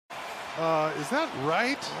Is that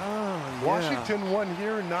right? Yeah. Washington won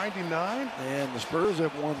here in '99. And the Spurs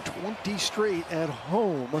have won 20 straight at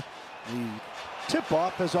home. The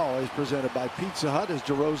tip-off, as always, presented by Pizza Hut as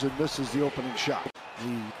DeRozan misses the opening shot.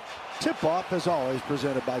 The tip-off, as always,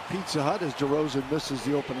 presented by Pizza Hut as DeRozan misses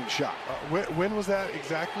the opening shot. When was that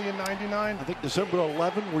exactly in '99? I think December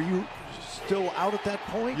 11. Were you still out at that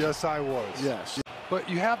point? Yes, I was. Yes. But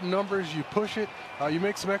you have numbers, you push it, you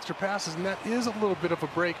make some extra passes, and that is a little bit of a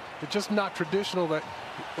break. It's just not traditional. That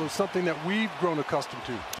was something that we've grown accustomed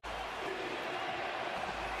to.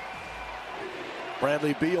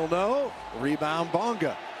 Bradley Beal, no. Rebound,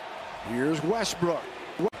 Bonga. Here's Westbrook.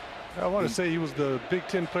 I want to say he was the Big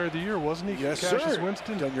Ten Player of the Year, wasn't he? Yes, Cassius sir.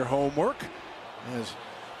 Winston. Done your homework. As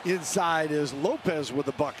inside is Lopez with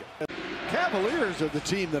the bucket. Cavaliers are the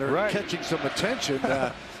team that are catching some attention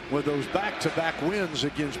with those back-to-back wins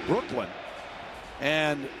against Brooklyn.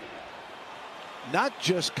 And not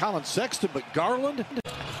just Colin Sexton, but Garland.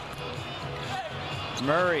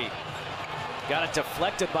 Murray got it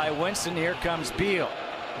deflected by Winston. Here comes Beal.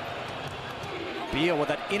 Beal with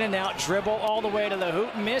an in-and-out dribble all the way to the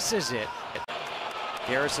hoop, misses it.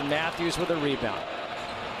 Garrison Matthews with a rebound.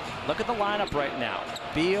 Look at the lineup right now.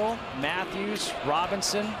 Beal, Matthews,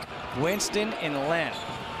 Robinson, Winston, and Len.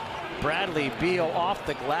 Bradley Beal off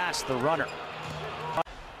the glass, the runner.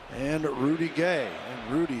 And Rudy Gay.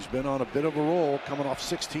 And Rudy's been on a bit of a roll, coming off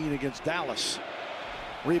 16 against Dallas.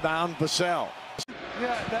 Rebound, Vassell.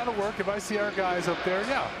 Yeah, that'll work. If I see our guys up there,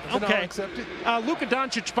 yeah. Then I'll accept it. Luka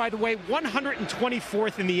Doncic, by the way,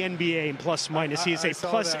 124th in the NBA in plus minus. He is a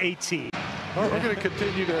plus 18. We're going to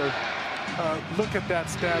continue to look at that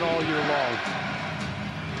stat all year long.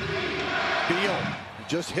 Beal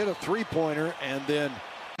just hit a three-pointer, and then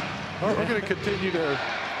we're going to continue to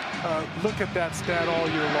look at that stat all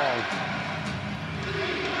year long.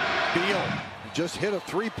 Beal just hit a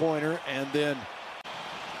three-pointer, and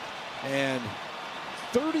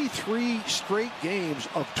 33 straight games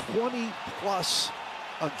of 20-plus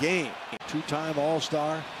a game. Two-time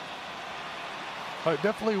All-Star.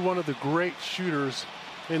 Definitely one of the great shooters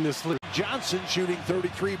in this league. Johnson shooting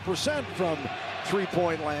 33% from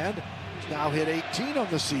three-point land. He's now hit 18 on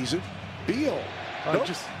the season. Beal,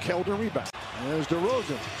 just Keldon rebound. There's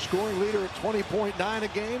DeRozan, scoring leader at 20.9 a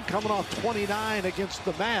game, coming off 29 against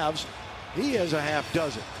the Mavs. He has a half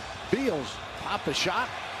dozen. Beal's popped a shot.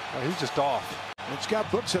 He's just off. And Scott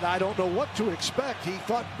Brooks said, I don't know what to expect. He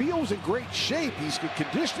thought Beal was in great shape. He's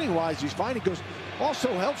conditioning-wise, he's fine. He goes,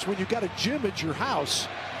 also helps when you've got a gym at your house,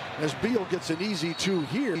 as Beal gets an easy 2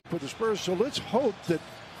 here for the Spurs. So let's hope that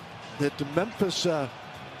the Memphis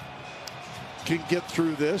can get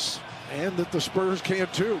through this, and that the Spurs can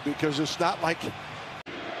too, because it's not like...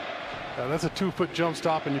 That's a 2-foot jump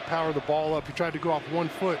stop, and you power the ball up. You tried to go off 1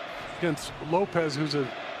 foot against Lopez, who's a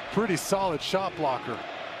pretty solid shot blocker.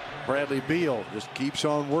 Bradley Beal just keeps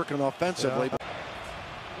on working offensively. Yeah.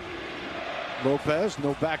 Lopez,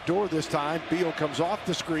 no backdoor this time. Beal comes off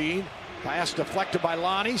the screen. Pass deflected by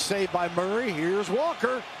Lonnie, saved by Murray. Here's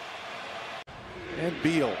Walker. And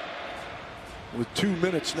Beal with 2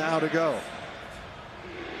 minutes now to go.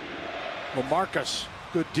 LaMarcus,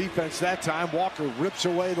 good defense that time. Walker rips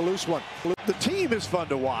away the loose one. The team is fun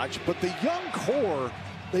to watch, but the young core,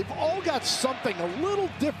 they've all got something a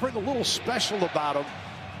little different, a little special about them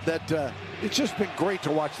that it's just been great to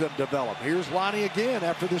watch them develop. Here's Lonnie again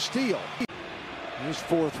after the steal. His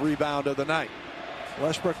 4th rebound of the night.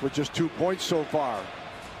 Westbrook with just 2 points so far.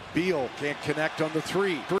 Beal can't connect on the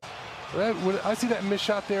 3. When I see that missed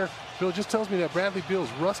shot there, Bill, just tells me that Bradley Beal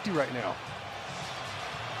is rusty right now.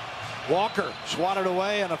 Walker swatted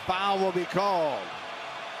away, and a foul will be called.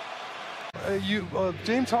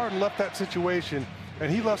 James Harden left that situation,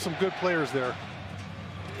 and he left some good players there.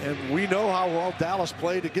 And we know how well Dallas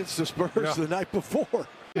played against the Spurs the night before.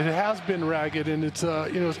 It has been ragged, and it's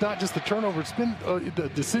it's not just the turnover. It's been the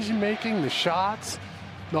decision making, the shots,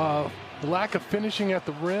 the lack of finishing at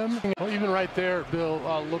the rim. Well, even right there, Bill,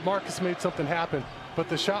 LaMarcus made something happen, but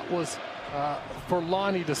the shot was for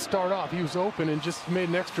Lonnie to start off. He was open and just made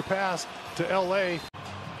an extra pass to L.A.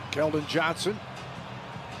 Keldon Johnson.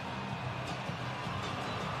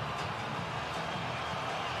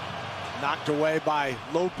 Knocked away by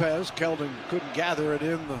Lopez. Keldon couldn't gather it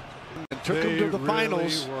in and took him to the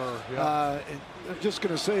finals. I'm just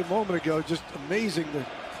going to say a moment ago, just amazing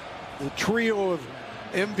the trio of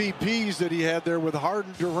MVPs that he had there with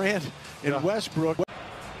Harden, Durant, and Westbrook.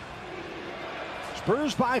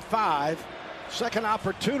 Spurs by 5. Second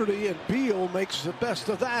opportunity, and Beal makes the best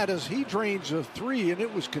of that as he drains a 3, and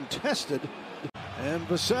it was contested. And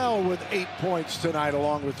Vassell with 8 points tonight,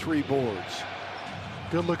 along with 3 boards.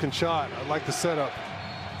 Good looking shot. I like the setup.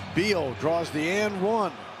 Beal draws the and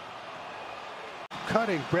one.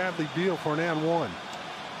 Cutting Bradley Beal for an and one.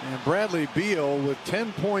 And Bradley Beal with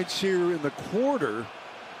 10 points here in the quarter.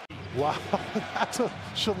 Wow, that's a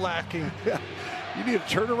shellacking. You need to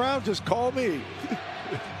turn around, just call me.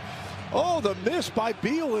 Oh, the miss by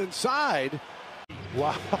Beal inside.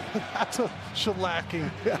 Wow, that's a shellacking.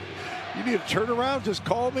 You need to turn around, just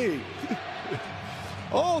call me.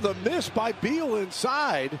 Oh, the miss by Beal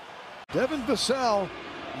inside. Devin Vassell,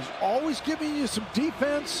 he's always giving you some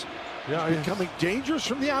defense. Yeah, he's becoming dangerous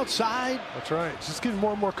from the outside. That's right. Just getting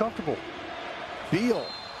more and more comfortable. Beal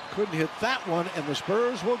couldn't hit that one, and the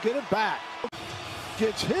Spurs will get it back.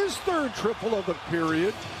 Gets his third triple of the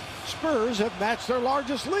period. Spurs have matched their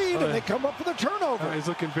largest lead, and they come up with a turnover. He's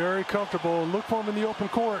looking very comfortable. Look for him in the open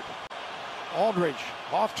court. Aldridge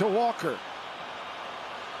off to Walker.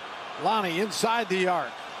 Lonnie inside the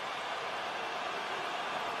arc.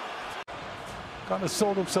 Kind of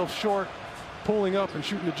sold himself short, pulling up and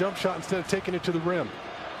shooting the jump shot instead of taking it to the rim.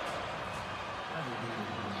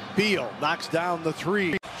 Beal knocks down the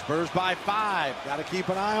three. Spurs by 5. Got to keep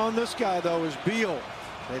an eye on this guy, though, is Beal.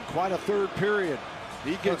 They had quite a third period.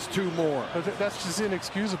 He gets 2 more. But that's just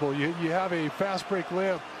inexcusable. You have a fast break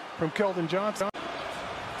layup from Keldon Johnson.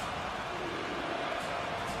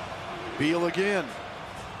 Beal again.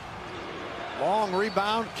 Long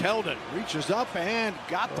rebound. Keldon reaches up and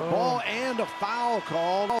got the ball, and a foul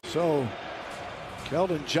called. So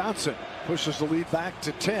Keldon Johnson pushes the lead back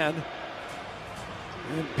to 10.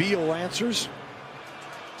 And Beal answers.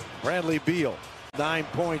 Bradley Beal, 9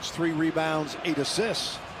 points, 3 rebounds, 8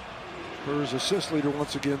 assists. Spurs assist leader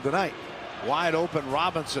once again tonight. Wide open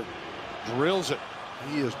Robinson drills it.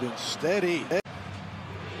 He has been steady.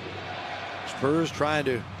 Spurs trying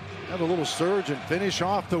to have a little surge and finish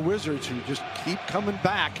off the Wizards, who just keep coming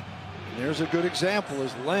back. And there's a good example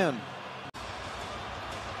is Len.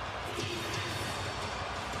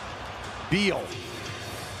 Beal.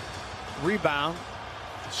 Rebound.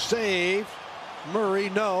 Save. Murray,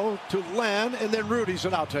 no, to Len, and then Rudy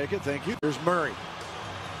said, I'll take it, thank you. There's Murray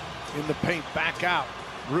in the paint, back out.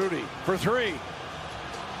 Rudy for 3.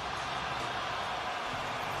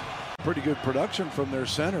 Pretty good production from their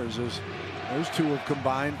centers, as those two have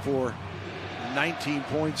combined for 19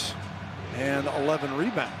 points and 11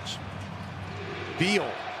 rebounds.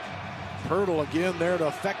 Beal. Pirtle again there to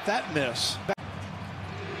affect that miss.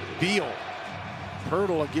 Beal.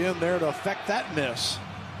 Pirtle again there to affect that miss.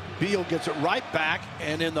 Beal gets it right back,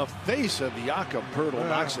 and in the face of Jakob Pirtle,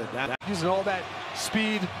 knocks it down. Using all that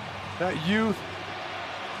speed, that youth.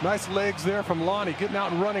 Nice legs there from Lonnie, getting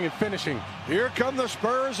out and running and finishing. Here come the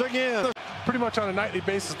Spurs again. Pretty much on a nightly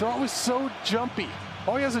basis. They're always so jumpy.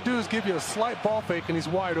 All he has to do is give you a slight ball fake, and he's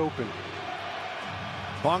wide open.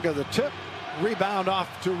 Bonga the tip. Rebound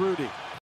off to Rudy.